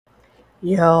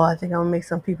Yo, I think I'm gonna make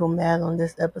some people mad on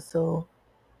this episode.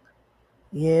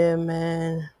 Yeah,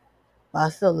 man. But I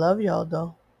still love y'all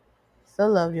though. Still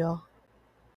love y'all.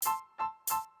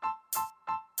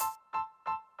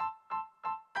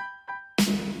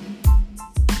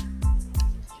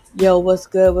 Yo, what's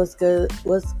good? What's good?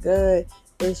 What's good?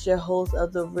 It's your host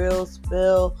of The Real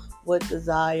Spill with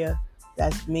Desire.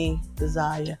 That's me,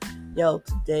 Desire. Yo,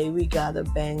 today we got a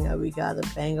banger. We got a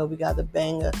banger. We got a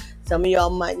banger. Some of y'all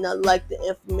might not like the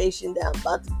information that I'm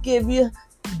about to give you,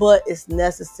 but it's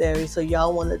necessary. So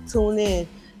y'all want to tune in.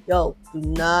 Yo, do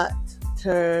not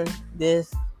turn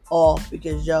this off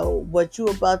because what you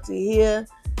about to hear,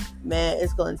 man,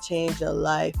 it's gonna change your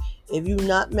life. If you're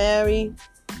not married,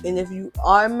 and if you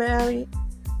are married,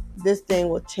 this thing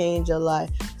will change your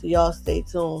life. So y'all stay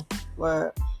tuned.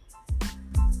 Word.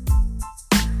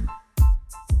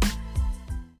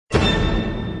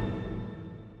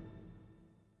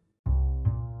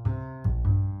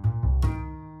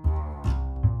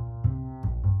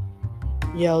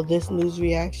 Yo, this news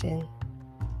reaction,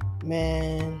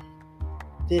 man,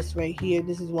 this right here,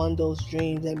 this is one of those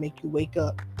dreams that make you wake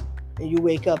up. And you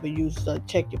wake up and you start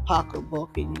check your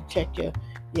pocketbook and you check your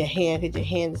hand because your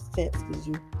hand is tense because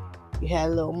you had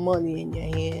a little money in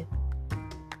your hand.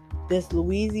 This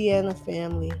Louisiana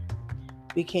family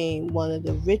became one of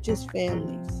the richest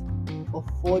families for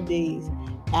 4 days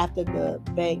after the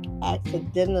bank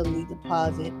accidentally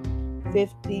deposited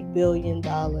 $50 billion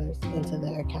into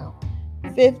their account.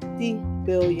 $50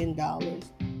 billion.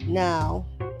 Now,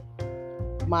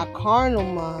 my carnal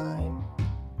mind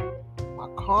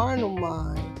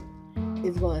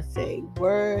is going to say,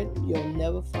 word, you'll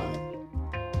never find me.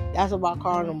 That's what my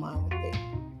carnal mind would think.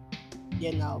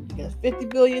 Because $50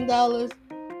 billion,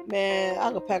 man,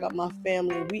 I could pack up my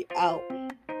family. We out.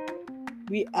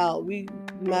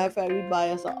 Matter of fact, we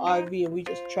buy us an RV and we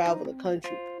just travel the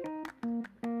country.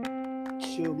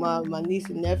 Shoot, my niece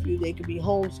and nephew, they could be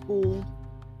homeschooled.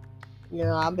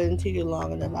 I've been teaching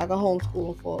long enough. I can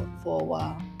homeschool for a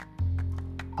while.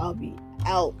 I'll be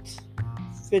out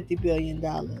 $50 billion.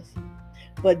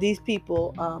 But these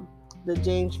people, the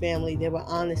James family, they were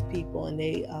honest people, and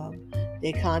they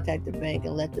contacted the bank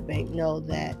and let the bank know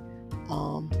that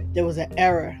there was an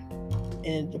error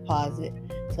in the deposit.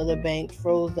 So the bank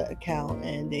froze the account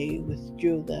and they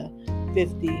withdrew the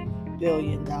 $50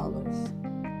 billion.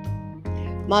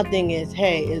 My thing is,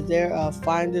 hey, is there a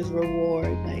finder's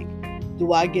reward? Like,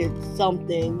 do I get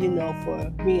something, for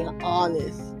being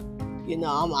honest? I'm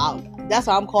out. That's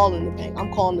how I'm calling the bank.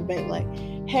 I'm calling the bank like,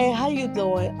 hey, how you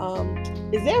doing?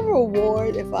 Is there a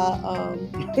reward if I,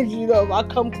 if I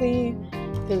come clean?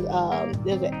 Because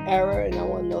there's an error and I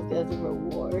want to know if there's a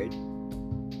reward.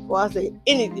 Well, I say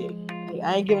anything. Like,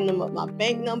 I ain't giving them up my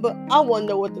bank number. I want to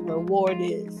know what the reward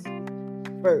is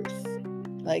first.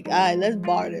 Like, all right, let's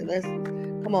barter.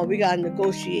 Come on. We gotta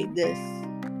negotiate this.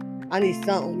 I need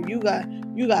something. You got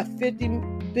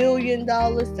 $50 billion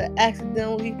to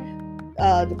accidentally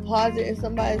deposit in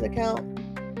somebody's account.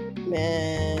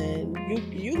 Man,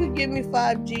 you could give me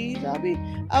 5 G's. I'll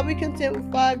be content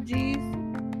with 5 G's.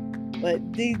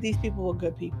 But these people were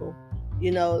good people.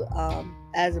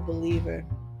 As a believer,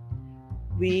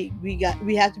 we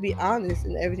have to be honest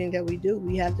in everything that we do.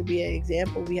 We have to be an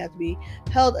example. We have to be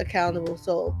held accountable.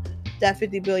 So that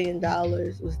 $50 billion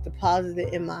was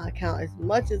deposited in my account. As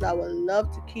much as I would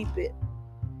love to keep it,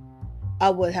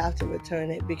 I would have to return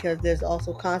it because there's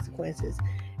also consequences.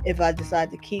 If I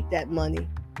decide to keep that money,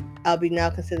 I'll be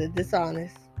now considered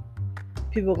dishonest.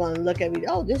 People are going to look at me,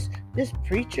 oh, this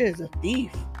preacher is a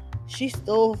thief. She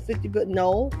stole $50 billion.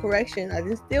 No, correction, I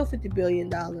didn't steal $50 billion.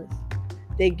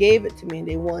 They gave it to me and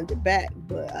they wanted it back,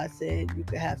 but I said you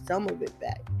could have some of it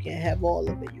back. You can't have all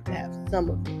of it. You can have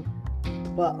some of it.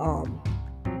 But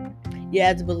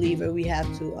as a believer, we have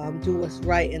to do what's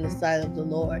right in the sight of the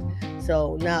Lord.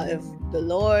 So now, if the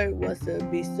Lord was to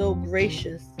be so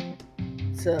gracious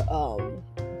to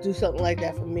do something like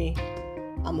that for me,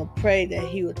 I'm gonna pray that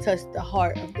He would touch the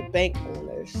heart of the bank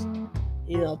owners,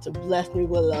 to bless me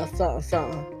with a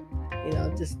something.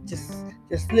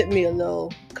 Just slip me a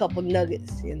little couple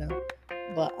nuggets,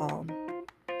 But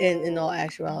in all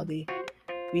actuality,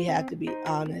 we have to be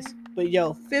honest. But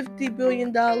 $50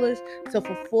 billion. So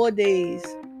for 4 days,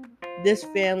 this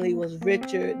family was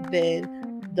richer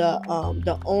than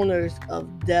the owners of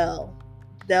Dell,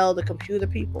 the computer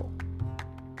people.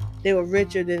 They were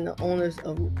richer than the owners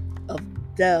of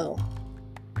Dell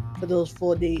for those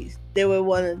 4 days. They were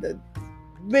one of the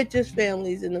richest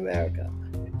families in America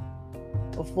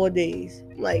for 4 days.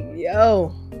 I'm like,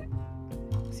 yo,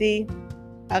 see,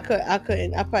 I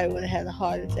couldn't. I probably would have had a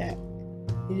heart attack.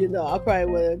 I probably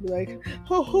would have been like,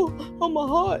 oh, my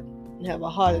heart. and have a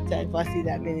heart attack if I see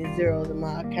that many zeros in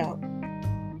my account.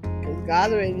 Cause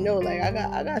God already know, like I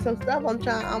got some stuff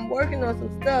I'm working on some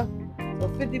stuff. So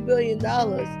 $50 billion.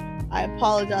 I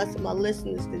apologize to my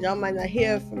listeners because y'all might not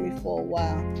hear from me for a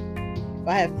while. If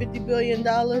I have $50 billion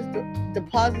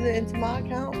deposited into my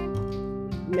account,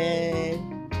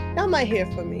 man, y'all might hear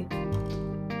from me,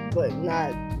 but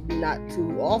not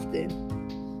too often.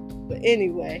 But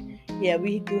anyway, yeah,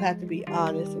 we do have to be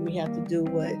honest, and we have to do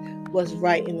what's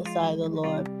right in the sight of the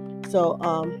Lord. So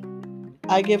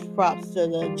I give props to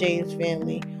the James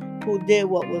family who did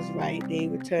what was right. They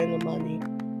returned the money,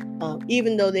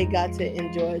 even though they got to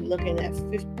enjoy looking at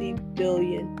 $50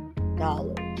 billion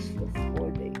for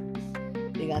 4 days.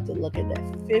 They got to look at that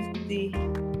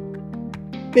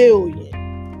 $50 billion,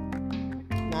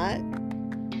 not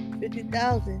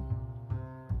 50,000,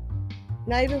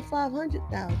 not even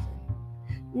 500,000,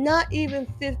 not even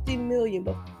 50 million,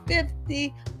 but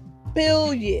 $50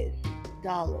 billion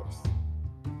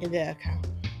in their account.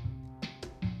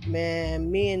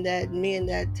 Man, me and that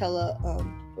teller,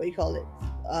 what do you call it,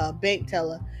 bank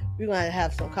teller, we're gonna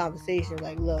have some conversation.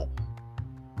 Like, look,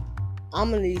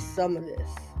 I'm gonna need some of this.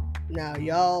 Now,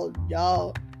 y'all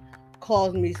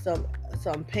caused me some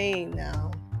pain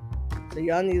now, so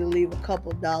y'all need to leave a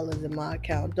couple dollars in my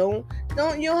account. Don't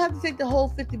you don't have to take the whole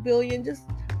 50 billion. Just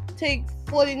take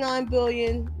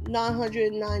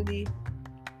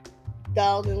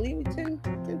 49,990,000. Leave me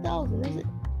 10,000. That's it.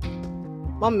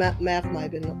 My math might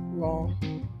have been wrong,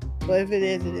 but if it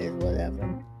is, whatever.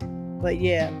 But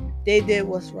yeah, they did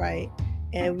what's right,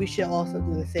 and we should also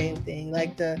do the same thing.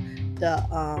 Like the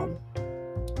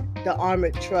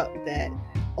armored truck that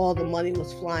all the money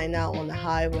was flying out on the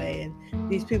highway, and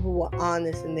these people were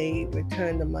honest and they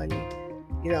returned the money.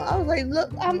 You know, I was like,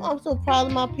 look, I'm so proud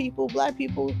of my people, black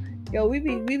people. Yo, we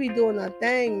be doing our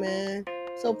thing, man.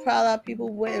 So proud of our people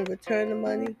went and returned the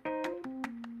money.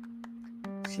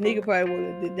 Shanika probably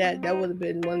wouldn't have did that. That would have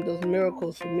been one of those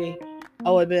miracles for me.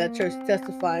 I would have been at church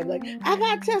testifying, like, I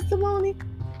got testimony.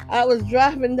 I was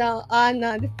driving down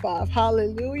I-95.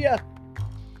 Hallelujah.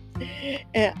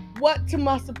 And what to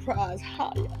my surprise,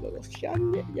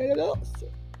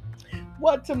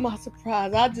 what to my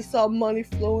surprise, I just saw money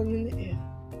flowing in the air.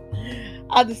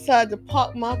 I decided to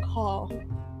park my car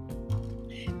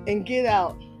and get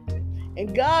out.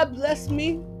 And God blessed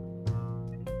me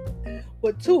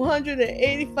with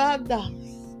 $285.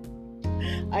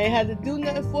 I ain't had to do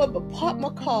nothing for it but park my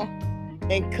car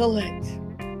and collect.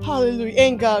 Hallelujah.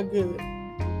 Ain't God good?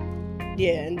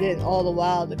 Yeah, and then all the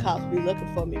while the cops be looking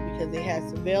for me because they had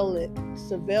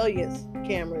surveillance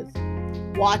cameras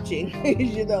watching,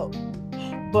 you know.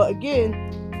 But again,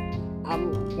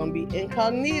 I'm gonna be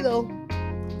incognito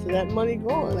to that money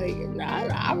going. Like,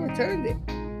 I returned it.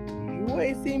 You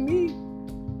ain't seen me.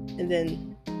 And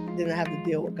then I have to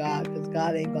deal with God because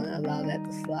God ain't gonna allow that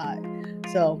to slide.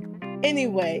 So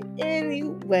anyway,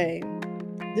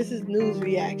 this is News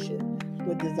Reaction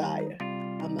with Desire.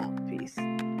 I'm out. Peace.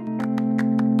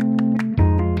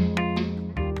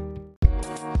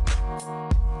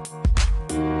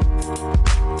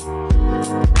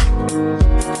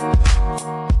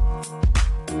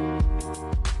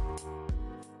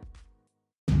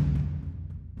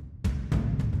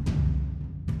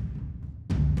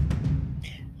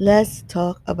 Let's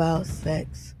talk about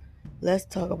sex. Let's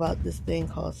talk about this thing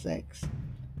called sex.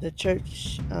 The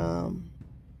church, at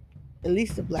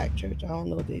least the black church, I don't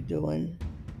know what they're doing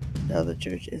the other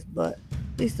churches, but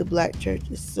at least the black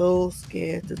church is so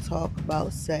scared to talk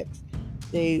about sex.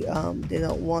 They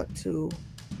don't want to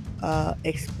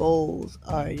expose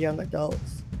our young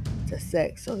adults to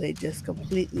sex, so they just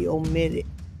completely omit it,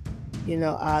 you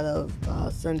know, out of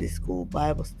Sunday school,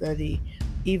 Bible study,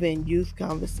 even youth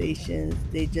conversations.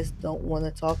 They just don't want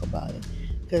to talk about it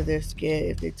because they're scared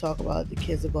if they talk about it, the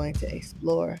kids are going to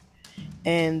explore.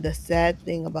 And the sad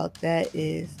thing about that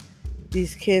is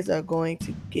these kids are going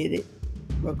to get it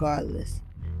regardless.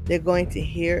 They're going to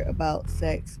hear about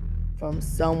sex from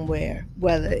somewhere,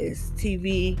 whether it's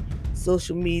TV,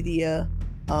 social media,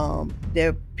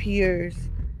 their peers.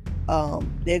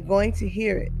 They're going to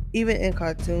hear it. Even in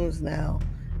cartoons now.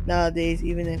 Nowadays,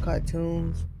 even in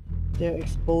cartoons, they're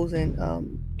exposing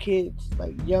kids,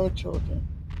 like young children,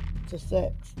 to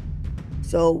sex.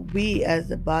 So we, as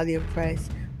the body of Christ,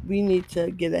 we need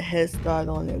to get a head start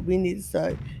on it. We need to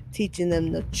start teaching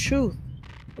them the truth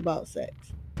about sex.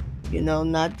 You know,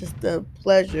 not just the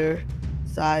pleasure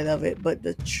side of it, but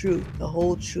the truth, the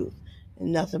whole truth,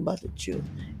 and nothing but the truth.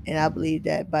 And I believe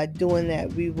that by doing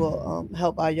that, we will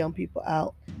help our young people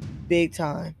out big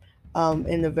time.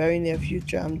 In the very near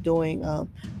future, I'm doing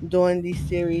these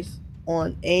series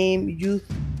on AIM Youth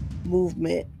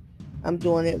Movement I'm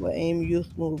doing it with AIM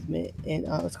Youth Movement, and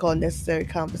it's called Necessary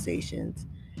Conversations.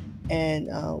 And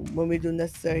when we do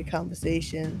Necessary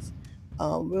Conversations,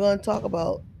 we're going to talk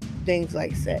about things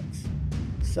like sex.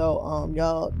 So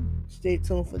y'all stay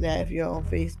tuned for that. If you're on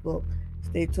Facebook,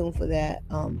 stay tuned for that.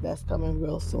 That's coming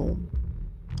real soon.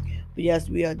 But yes,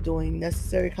 we are doing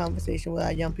Necessary Conversation with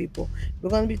our young people. We're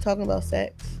going to be talking about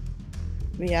sex.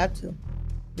 We have to.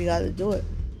 We got to do it.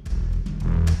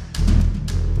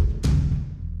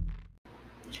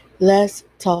 Let's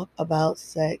talk about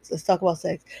sex. Let's talk about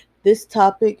sex. This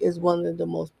topic is one of the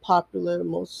most popular,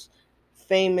 most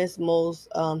famous, most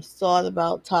sought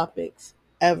about topics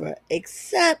ever,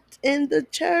 except in the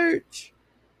church.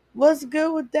 What's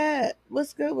good with that?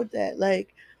 What's good with that?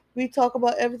 Like, we talk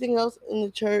about everything else in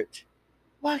the church.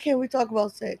 Why can't we talk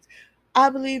about sex? I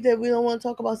believe that we don't want to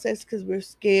talk about sex because we're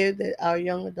scared that our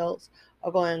young adults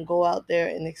are going to go out there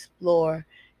and explore.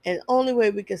 And the only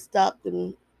way we can stop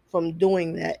them from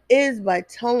doing that is by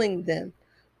telling them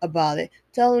about it,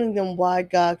 telling them why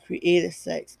God created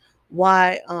sex,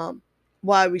 why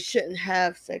we shouldn't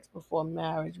have sex before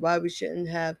marriage, why we shouldn't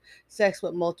have sex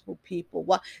with multiple people.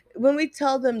 Why when we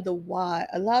tell them the why,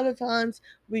 a lot of times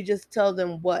we just tell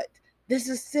them what. This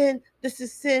is sin, this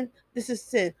is sin, this is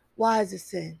sin. Why is it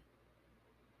sin?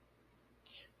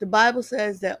 The Bible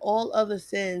says that all other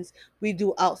sins we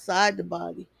do outside the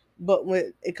body, but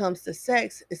when it comes to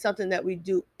sex, it's something that we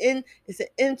do it's an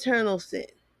internal sin.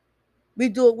 We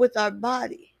do it with our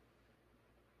body.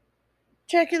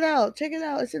 Check it out. Check it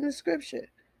out. It's in the scripture.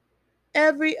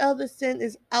 Every other sin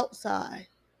is outside.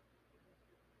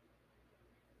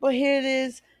 But here it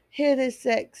is. Here it is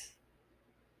sex.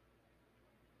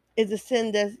 It's a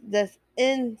sin that's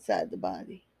inside the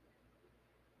body.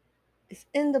 It's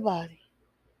in the body.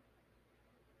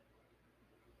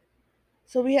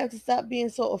 So we have to stop being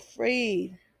so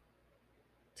afraid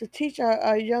to teach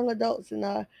our young adults and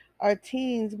our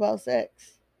teens about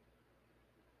sex.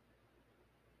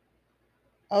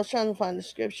 I was trying to find the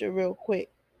scripture real quick.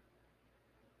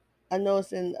 I know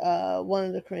it's in one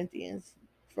of the Corinthians,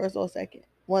 first or second,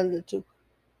 one of the two.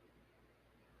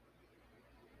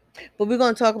 But we're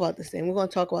going to talk about this thing. We're going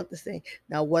to talk about this thing.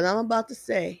 Now, what I'm about to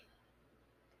say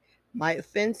might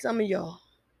offend some of y'all,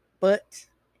 but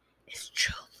it's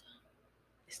truth.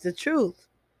 It's the truth.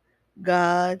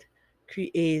 God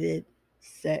created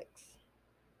sex.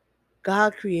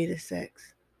 God created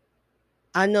sex.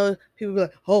 I know people be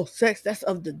like, oh, sex, that's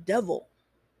of the devil.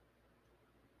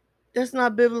 That's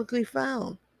not biblically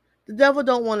found. The devil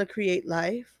don't want to create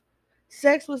life.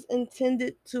 Sex was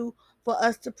intended for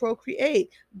us to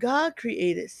procreate. God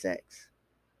created sex.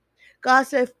 God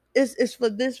said it's for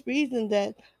this reason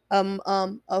that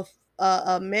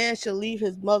a man shall leave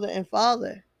his mother and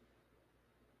father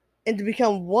and to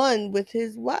become one with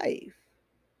his wife.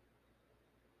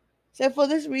 Said for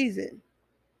this reason,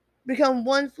 become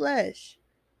one flesh.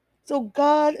 So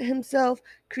God himself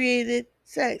created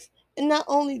sex. And not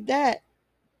only that,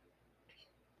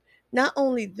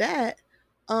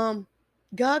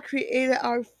 God created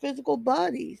our physical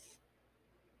bodies.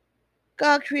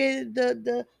 God created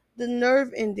the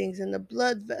nerve endings and the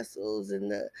blood vessels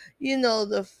and the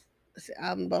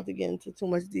I'm about to get into too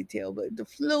much detail, but the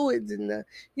fluids and the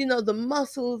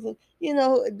muscles and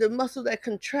the muscle that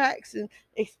contracts and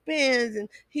expands, and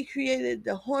he created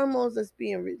the hormones that's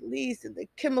being released and the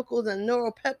chemicals and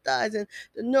neuropeptides and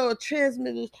the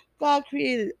neurotransmitters. God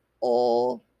created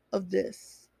all of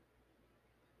this.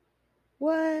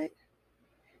 What?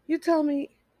 You tell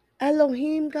me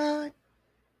Elohim God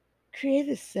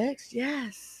created sex?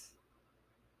 Yes.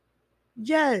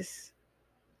 Yes.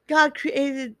 God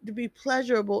created to be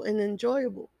pleasurable and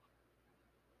enjoyable.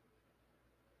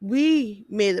 We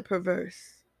made it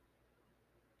perverse.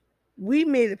 We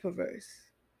made it perverse.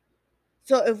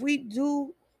 So if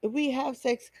we have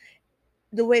sex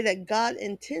the way that God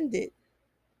intended,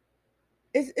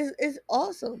 it's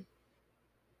awesome.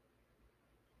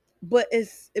 But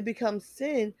it becomes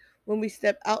sin when we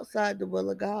step outside the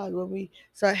will of God, when we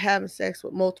start having sex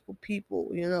with multiple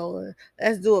people,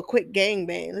 let's do a quick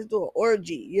gangbang, let's do an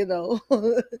orgy,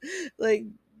 like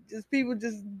just people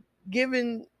just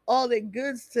giving all their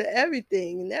goods to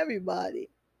everything and everybody.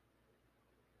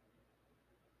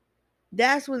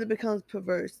 That's when it becomes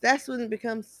perverse. That's when it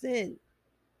becomes sin.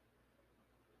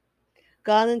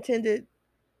 God intended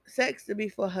sex to be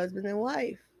for husband and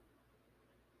wife,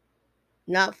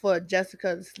 not for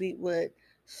Jessica to sleep with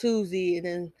Susie,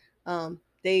 and then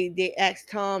they asked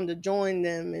Tom to join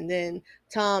them, and then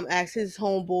Tom asked his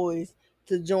homeboys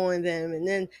to join them, and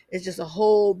then it's just a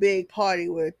whole big party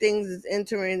where things is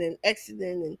entering and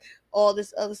exiting and all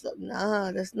this other stuff.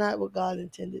 Nah, that's not what God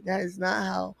intended. That is not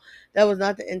how, that was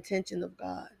not the intention of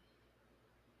God.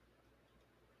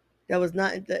 That was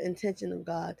not the intention of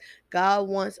God. God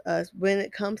wants us, when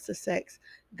it comes to sex,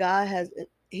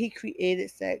 He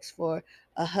created sex for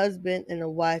a husband and a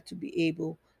wife to be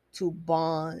able to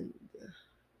bond.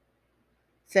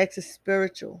 Sex is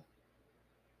spiritual.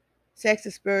 Sex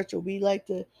is spiritual. We like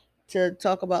to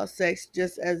talk about sex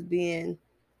just as being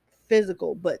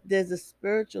physical, but there's a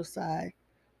spiritual side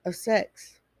of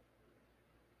sex.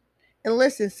 And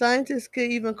listen, scientists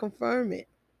could even confirm it.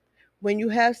 When you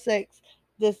have sex,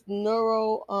 this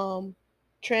neuro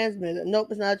transmitter, nope,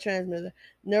 it's not a transmitter,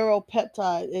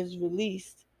 neuropeptide is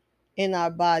released in our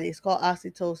body. It's called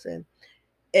oxytocin.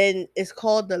 And it's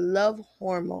called the love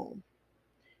hormone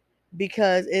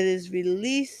because it's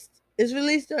released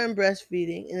during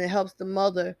breastfeeding and it helps the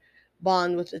mother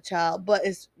bond with the child, but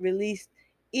it's released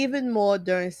even more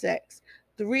during sex.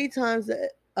 3 times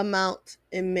the amount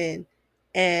in men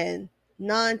and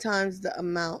 9 times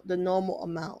the normal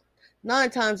amount. 9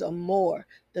 times or more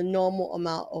the normal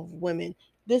amount of women.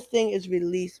 This thing is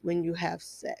released when you have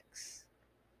sex.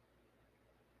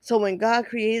 So when God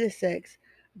created sex,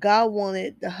 God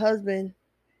wanted the husband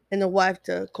and the wife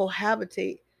to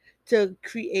cohabitate, to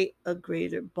create a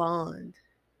greater bond,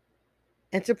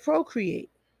 and to procreate.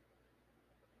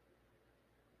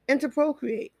 And to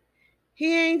procreate.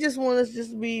 He ain't just want us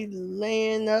just be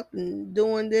laying up and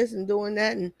doing this and doing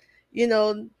that. And, you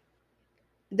know,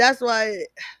 that's why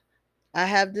I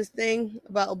have this thing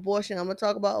about abortion. I'm going to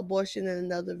talk about abortion in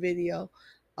another video.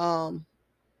 Um,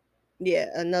 yeah,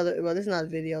 another, well, this is not a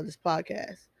video, this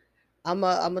podcast. I'm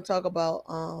going to talk about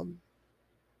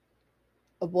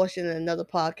abortion in another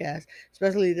podcast,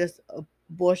 especially this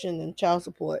abortion and child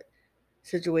support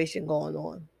situation going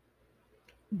on.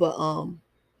 But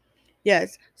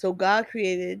yes, so God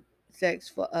created sex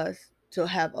for us to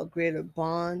have a greater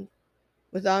bond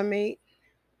with our mate.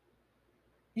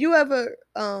 You ever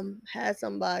had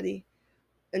somebody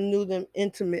and knew them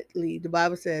intimately? The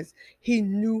Bible says he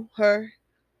knew her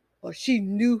or she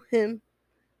knew him.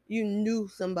 You knew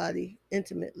somebody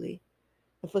intimately.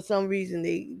 And for some reason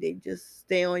they just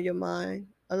stay on your mind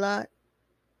a lot.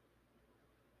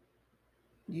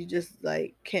 You just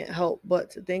like can't help but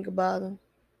to think about them.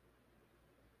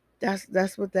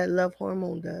 That's what that love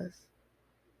hormone does.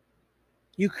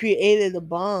 You created a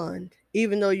bond,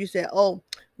 even though you said, "Oh,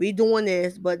 we doing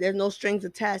this," but there's no strings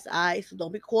attached. All right, so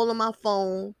don't be calling my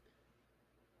phone.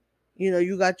 You know,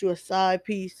 you got you a side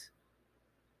piece.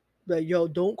 Like, yo,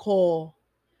 don't call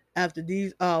after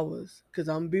these hours, cause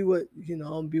I'm be with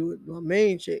my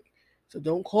main chick. So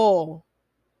don't call.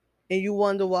 And you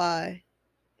wonder why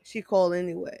she called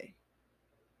anyway.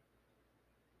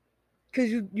 Cause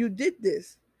you did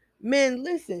this. Men,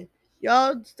 listen,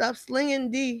 y'all stop slinging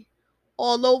D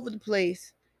all over the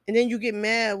place, and then you get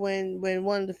mad when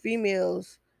one of the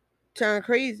females turn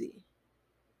crazy.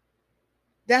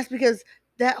 That's because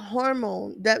that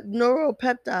hormone, that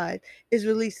neuropeptide, is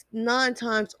released 9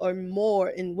 times or more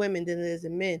in women than it is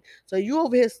in men. So you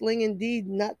over here slinging D,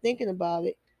 not thinking about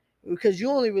it, because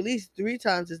you only release 3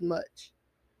 times as much.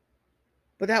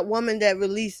 But that woman that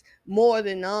released more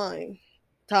than 9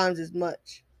 times as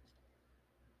much,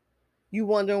 you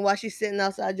wondering why she's sitting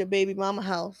outside your baby mama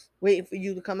house waiting for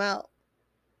you to come out.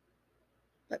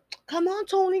 Like, come on,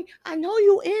 Tony. I know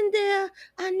you in there.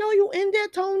 I know you in there,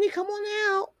 Tony. Come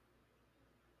on out.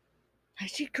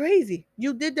 She crazy.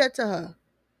 You did that to her.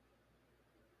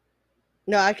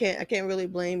 No, I can't really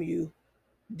blame you.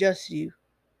 Just you.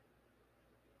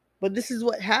 But this is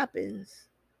what happens.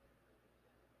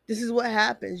 This is what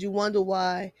happens. You wonder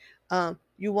why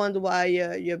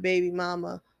your baby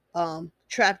mama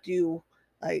trapped you.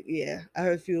 Like, yeah, I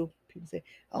heard a few people say,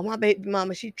 "Oh, my baby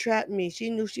mama, she trapped me. She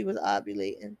knew she was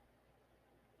ovulating."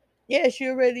 Yeah,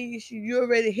 you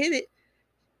already hit it.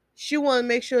 She want to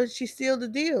make sure she sealed the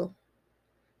deal.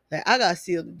 Like, I gotta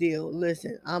seal the deal.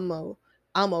 Listen, I'm a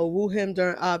woo him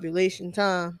during ovulation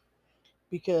time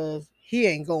because he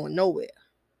ain't going nowhere.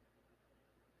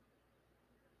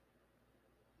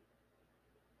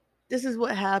 This is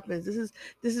what happens. This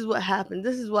is what happens.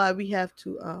 This is why we have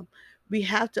to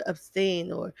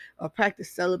abstain or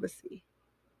practice celibacy.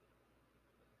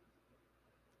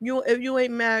 If you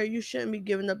ain't married, you shouldn't be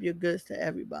giving up your goods to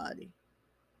everybody.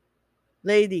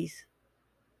 Ladies,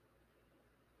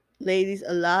 ladies,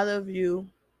 a lot of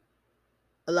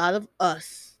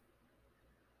us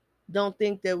don't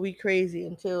think that we crazy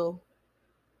until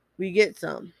we get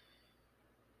some.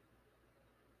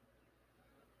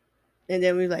 And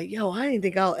then we're like, yo, I didn't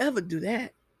think I'll ever do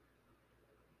that.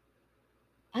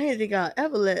 I didn't think I'll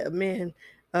ever let a man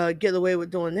get away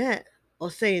with doing that.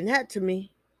 or saying that to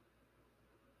me.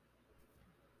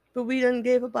 But we done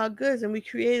gave up our goods and we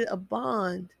created a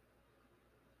bond.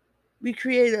 We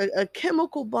created a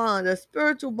chemical bond, a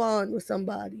spiritual bond with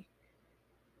somebody.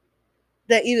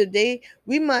 That either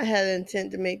we might have an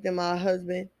intent to make them our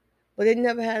husband, but they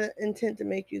never had an intent to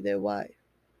make you their wife.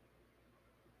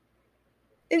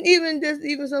 And there's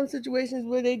even some situations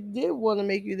where they did want to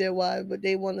make you their wife, but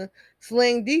they want to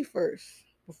slang D first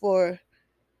before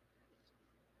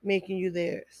making you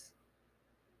theirs.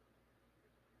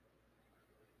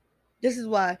 This is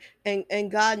why, and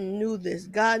God knew this.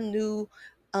 God knew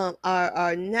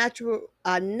our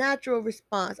natural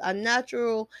response, our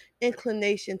natural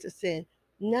inclination to sin.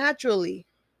 Naturally,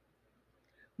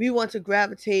 we want to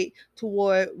gravitate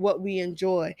toward what we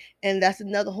enjoy, and that's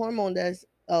another hormone that's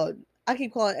I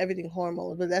keep calling everything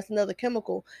hormones, but that's another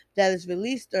chemical that is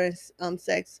released during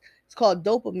sex. It's called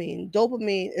dopamine.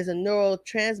 Dopamine is a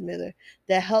neurotransmitter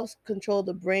that helps control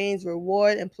the brain's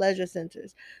reward and pleasure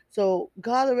centers. So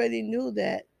God already knew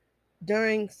that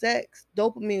during sex,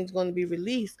 dopamine is going to be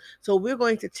released. So we're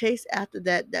going to chase after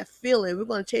that feeling. We're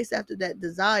going to chase after that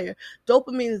desire.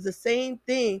 Dopamine is the same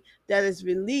thing that is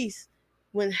released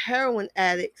when heroin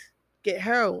addicts get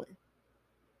heroin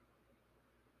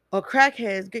or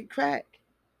crackheads get crack.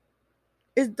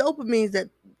 It's dopamine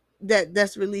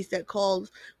that's released that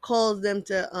calls them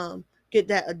to get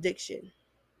that addiction,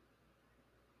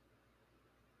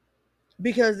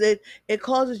 because it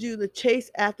causes you to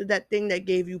chase after that thing that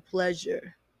gave you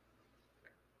pleasure.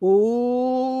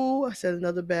 Ooh, I said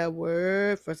another bad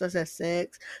word. First I said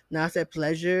sex, now I said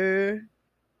pleasure.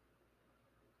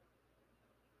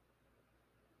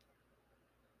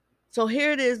 So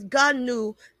here it is. God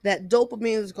knew that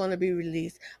dopamine is going to be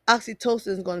released, oxytocin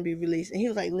is going to be released, and He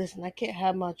was like, "Listen, I can't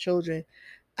have my children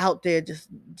out there just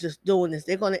doing this.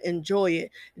 They're going to enjoy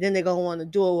it, and then they're going to want to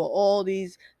do it with all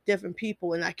these different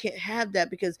people, and I can't have that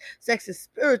because sex is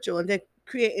spiritual, and they're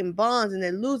creating bonds, and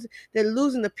they're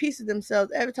losing a piece of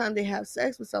themselves every time they have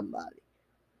sex with somebody."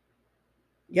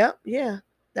 Yep, yeah,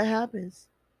 that happens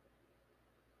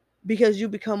because you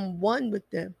become one with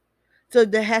them. So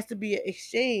there has to be an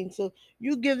exchange. So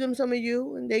you give them some of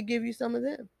you, and they give you some of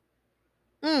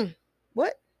them.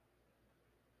 What?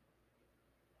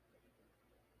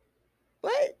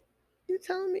 What? You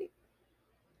telling me?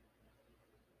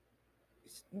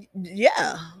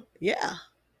 Yeah, yeah.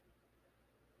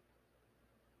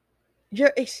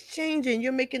 You're exchanging.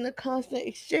 You're making a constant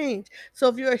exchange. So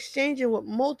if you're exchanging with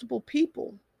multiple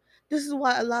people, this is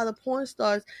why a lot of porn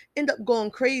stars end up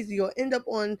going crazy or end up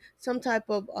on some type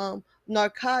of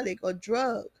narcotic or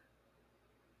drug,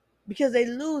 because they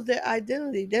lose their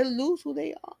identity. They lose who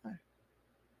they are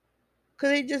because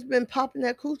they just been popping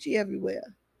that coochie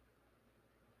everywhere.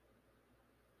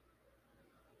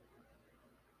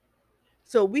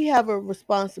 So we have a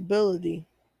responsibility.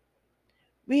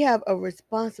 We have a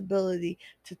responsibility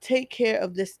to take care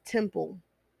of this temple.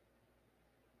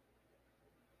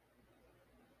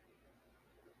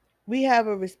 We have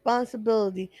a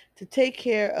responsibility to take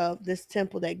care of this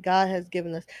temple that God has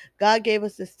given us. God gave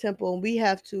us this temple, and we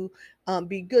have to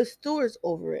be good stewards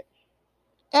over it.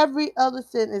 Every other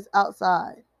sin is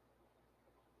outside.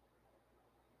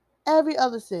 Every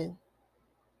other sin.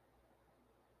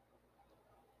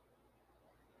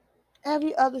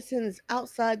 Every other sin is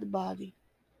outside the body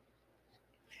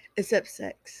except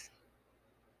sex.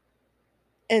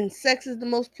 And sex is the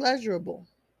most pleasurable,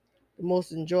 the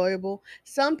most enjoyable.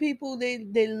 Some people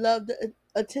they love the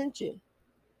attention.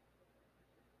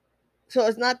 So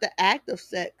it's not the act of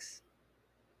sex,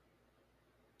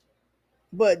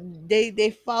 but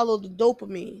they follow the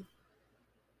dopamine.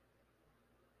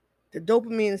 The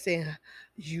dopamine is saying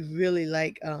you really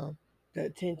like the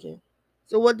attention.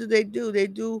 So what do? They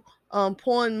do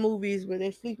porn movies where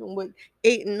they're sleeping with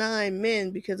 8 and 9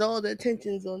 men because all the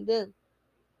attention's on them.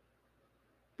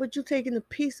 But you're taking a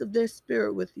piece of their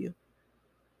spirit with you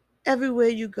everywhere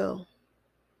you go.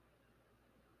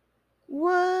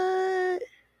 What?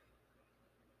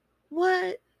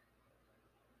 What?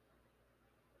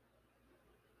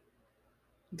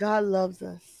 God loves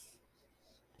us,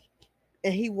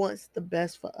 and He wants the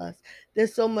best for us.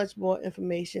 There's so much more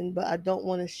information, but I don't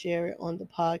want to share it on the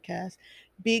podcast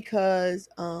because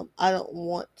I don't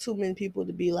want too many people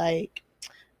to be like,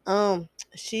 um,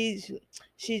 she's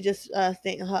she just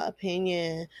stating her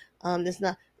opinion. That's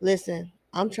not. Listen,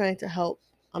 I'm trying to help.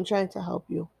 I'm trying to help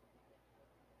you.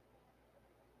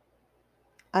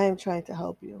 I am trying to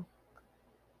help you.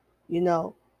 You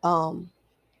know,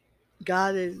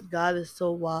 God is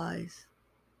so wise,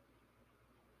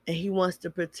 and He wants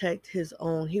to protect His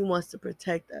own. He wants to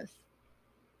protect us,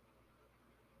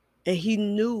 and He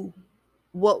knew.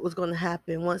 what was going to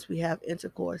happen once we have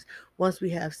intercourse, once we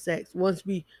have sex, once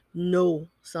we know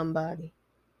somebody.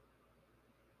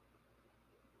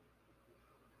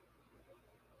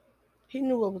 He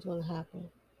knew what was going to happen.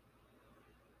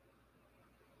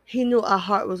 He knew our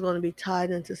heart was going to be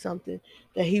tied into something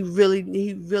that he really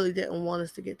didn't want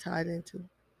us to get tied into.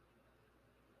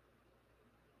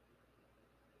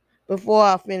 Before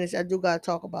I finish, I do got to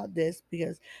talk about this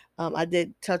because I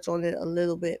did touch on it a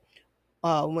little bit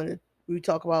when we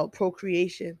talk about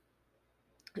procreation.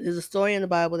 There's a story in the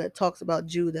Bible that talks about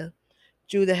Judah.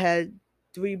 Judah had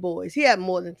 3 boys. He had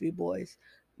more than 3 boys,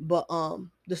 but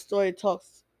the story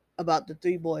talks about the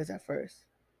 3 boys at first.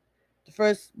 The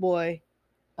first boy,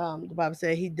 the Bible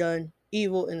said he done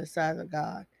evil in the sight of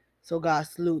God, so God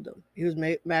slew them. He was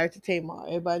married to Tamar.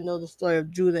 Everybody know the story of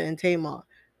Judah and Tamar.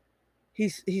 He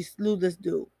slew this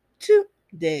dude. Choo,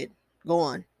 dead,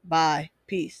 gone, bye,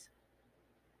 peace.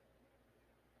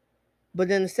 But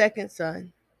then the second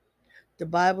son, the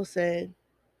Bible said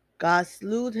God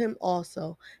slew him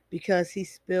also because he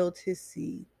spilled his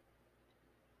seed.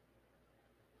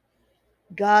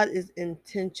 God is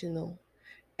intentional.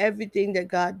 Everything that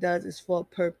God does is for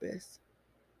a purpose.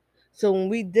 So when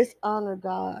we dishonor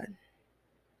God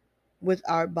with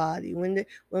our body, when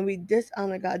we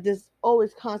dishonor God, there's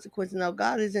always consequences. Now,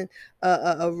 God isn't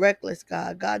a reckless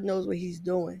God. God knows what he's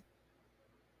doing.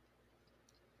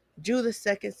 Judah's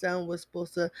second son was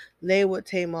supposed to lay with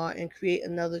Tamar and create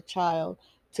another child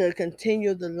to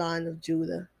continue the line of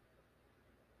Judah.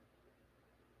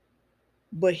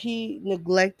 But he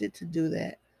neglected to do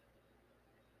that.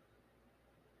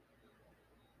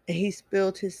 And he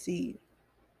spilled his seed.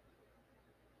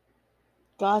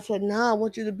 God said, nah, I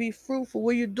want you to be fruitful.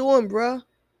 What you doing, bruh?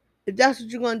 If that's what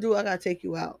you're going to do, I got to take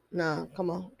you out. Nah, come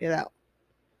on, get out.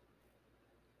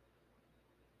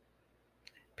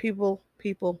 People.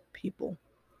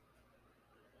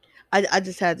 I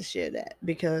just had to share that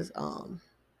because,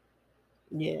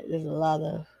 yeah, there's a lot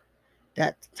of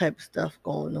that type of stuff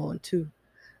going on too.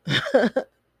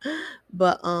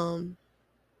 But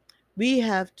we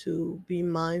have to be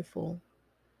mindful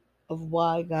of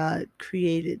why God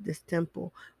created this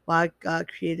temple, why God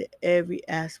created every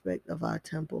aspect of our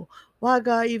temple, why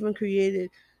God even created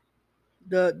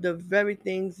the very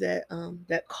things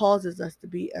that causes us to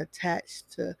be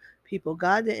attached to people.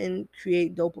 God didn't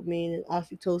create dopamine and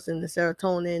oxytocin and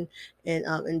serotonin and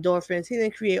endorphins. He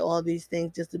didn't create all these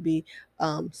things just to be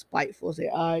spiteful. Say,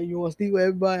 all right, you want to sleep with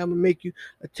everybody? I'm gonna make you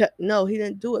attack. No, he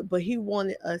didn't do it. But he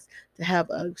wanted us to have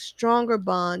a stronger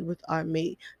bond with our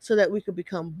mate, so that we could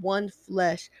become one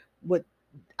flesh with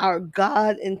our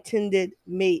God intended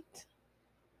mate,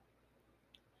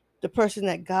 the person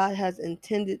that God has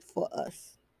intended for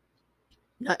us.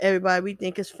 Not everybody we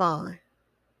think is fine.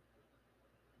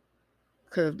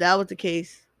 Because if that was the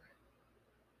case,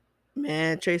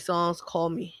 man, Trey Songz call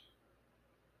me.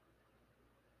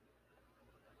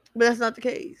 But that's not the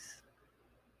case.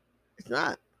 It's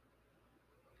not.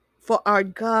 For our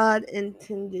God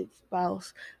intended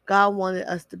spouse, God wanted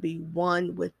us to be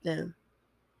one with them,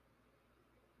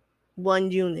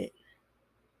 one unit.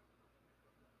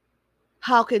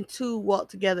 How can two walk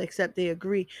together except they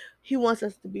agree? He wants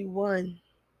us to be one.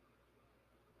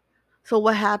 So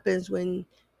what happens when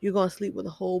you're going to sleep with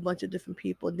a whole bunch of different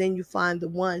people? Then you find the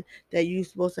one that you're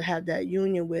supposed to have that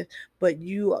union with, but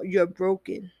you're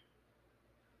broken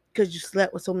because you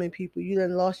slept with so many people. You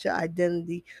done lost your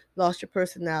identity, lost your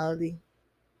personality,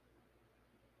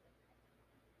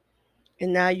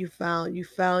 and now you found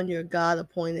your God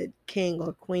appointed king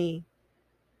or queen,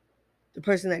 the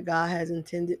person that God has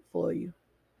intended for you.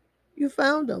 You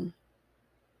found them.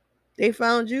 They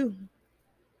found you,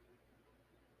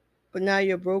 but now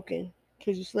you're broken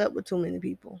because you slept with too many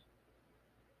people.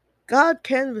 God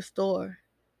can restore.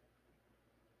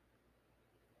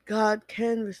 God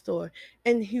can restore,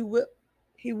 and He will.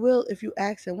 He will if you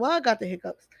ask Him. Well, I got the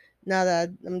hiccups now that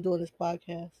I'm doing this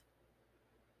podcast.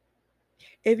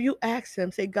 If you ask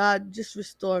Him, say, God, just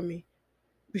restore me.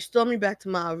 Restore me back to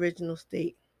my original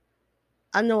state.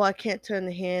 I know I can't turn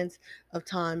the hands of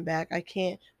time back. I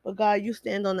can't. But God, you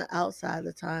stand on the outside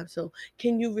of time. So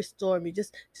can you restore me?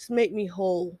 Just make me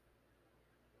whole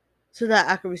so that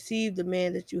I can receive the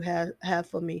man that you have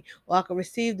for me, or I can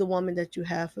receive the woman that you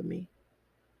have for me.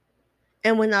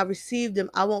 And when I receive them,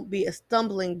 I won't be a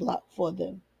stumbling block for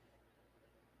them.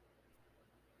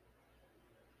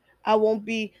 I won't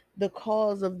be the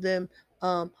cause of them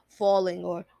falling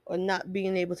or not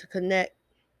being able to connect.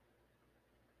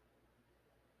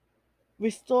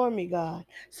 Restore me, God,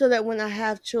 so that when I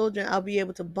have children, I'll be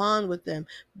able to bond with them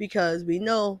because we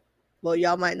know, well,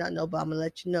 y'all might not know, but I'm going to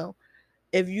let you know.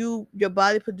 If your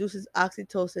body produces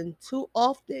oxytocin too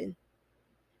often,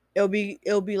 it'll be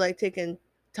like taking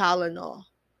Tylenol.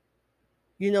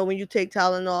 You know when you take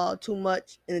Tylenol too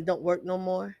much and it don't work no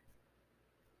more?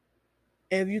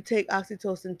 And if you take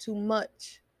oxytocin too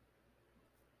much,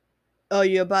 or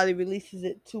your body releases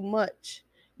it too much,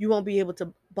 you won't be able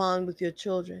to bond with your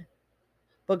children.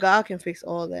 But God can fix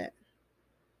all that.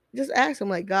 Just ask him,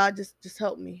 like, God, just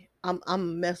help me. I'm a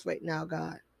mess right now,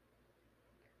 God.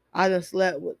 I done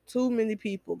slept with too many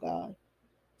people, God.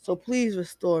 So please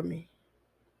restore me.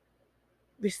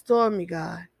 Restore me,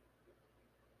 God,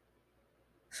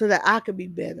 so that I could be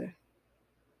better.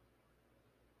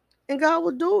 And God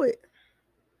will do it.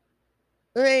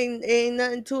 There ain't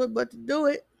nothing to it but to do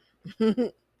it.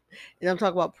 And I'm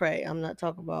talking about pray. I'm not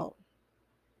talking about,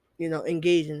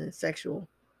 engaging in sexual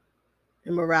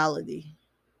immorality,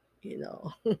 you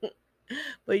know.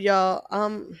 But y'all,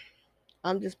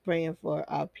 I'm just praying for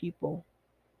our people,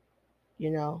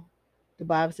 you know. The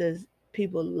Bible says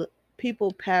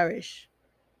people perish.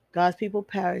 God's people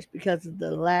perish because of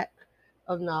the lack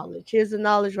of knowledge. Here's the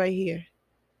knowledge right here.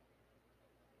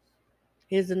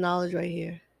 Here's the knowledge right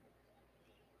here.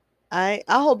 I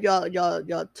hope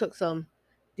y'all took some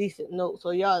decent notes,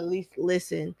 or y'all at least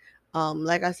listen.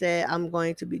 Like I said, I'm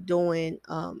going to be doing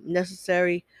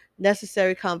necessary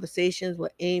conversations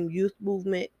with AIM Youth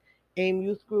Movement, AIM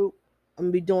Youth Group. I'm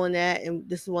gonna be doing that, and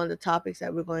this is one of the topics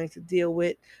that we're going to deal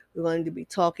with. We're going to be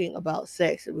talking about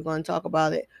sex, and we're going to talk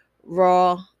about it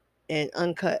raw and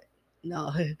uncut.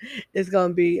 No, it's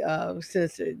gonna be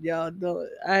censored, y'all. Don't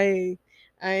I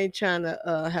ain't trying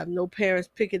to have no parents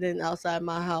picketing outside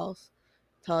my house.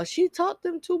 She taught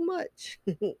them too much.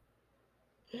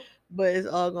 But it's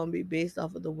all going to be based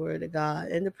off of the word of God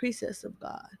and the precepts of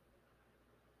God.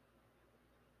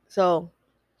 So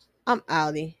I'm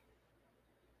outie.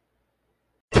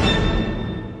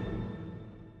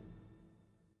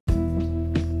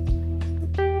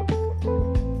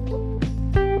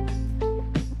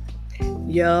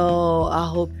 Yo, I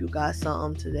hope you got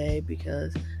something today,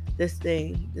 because this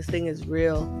thing is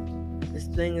real. This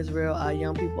thing is real. Our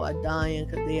young people are dying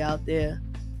because they out there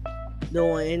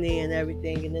doing any and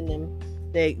everything, and then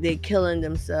they killing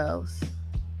themselves.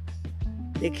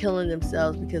 They're killing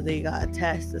themselves because they got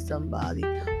attached to somebody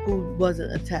who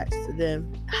wasn't attached to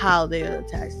them, how they are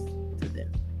attached to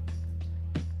them.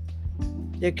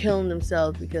 They're killing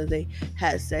themselves because they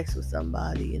had sex with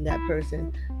somebody and that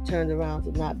person turned around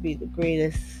to not be the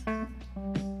greatest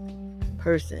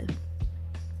person,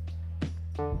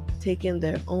 taking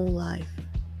their own life.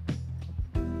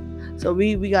 So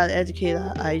we got to educate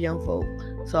our young folk.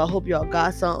 So I hope y'all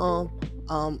got something.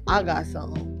 I got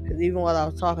something, because even while I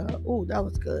was talking, ooh, that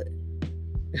was good.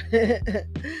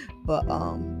 But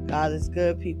God is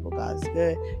good, people. God is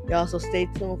good. Y'all also stay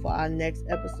tuned for our next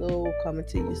episode coming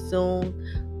to you soon.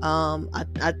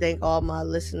 I thank all my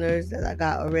listeners that I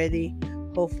got already.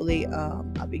 Hopefully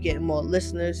I'll be getting more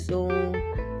listeners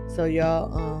soon. So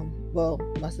y'all, well,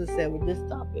 my sister said with this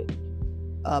topic,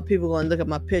 people gonna look at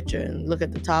my picture and look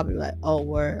at the topic like, oh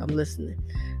word, I'm listening.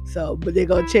 So, but they're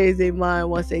gonna change their mind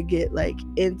once they get like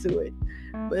into it.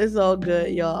 But it's all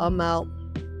good, y'all. I'm out.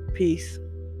 Peace.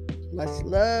 Much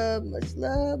love, much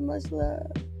love, much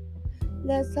love.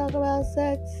 Let's talk about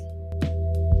sex.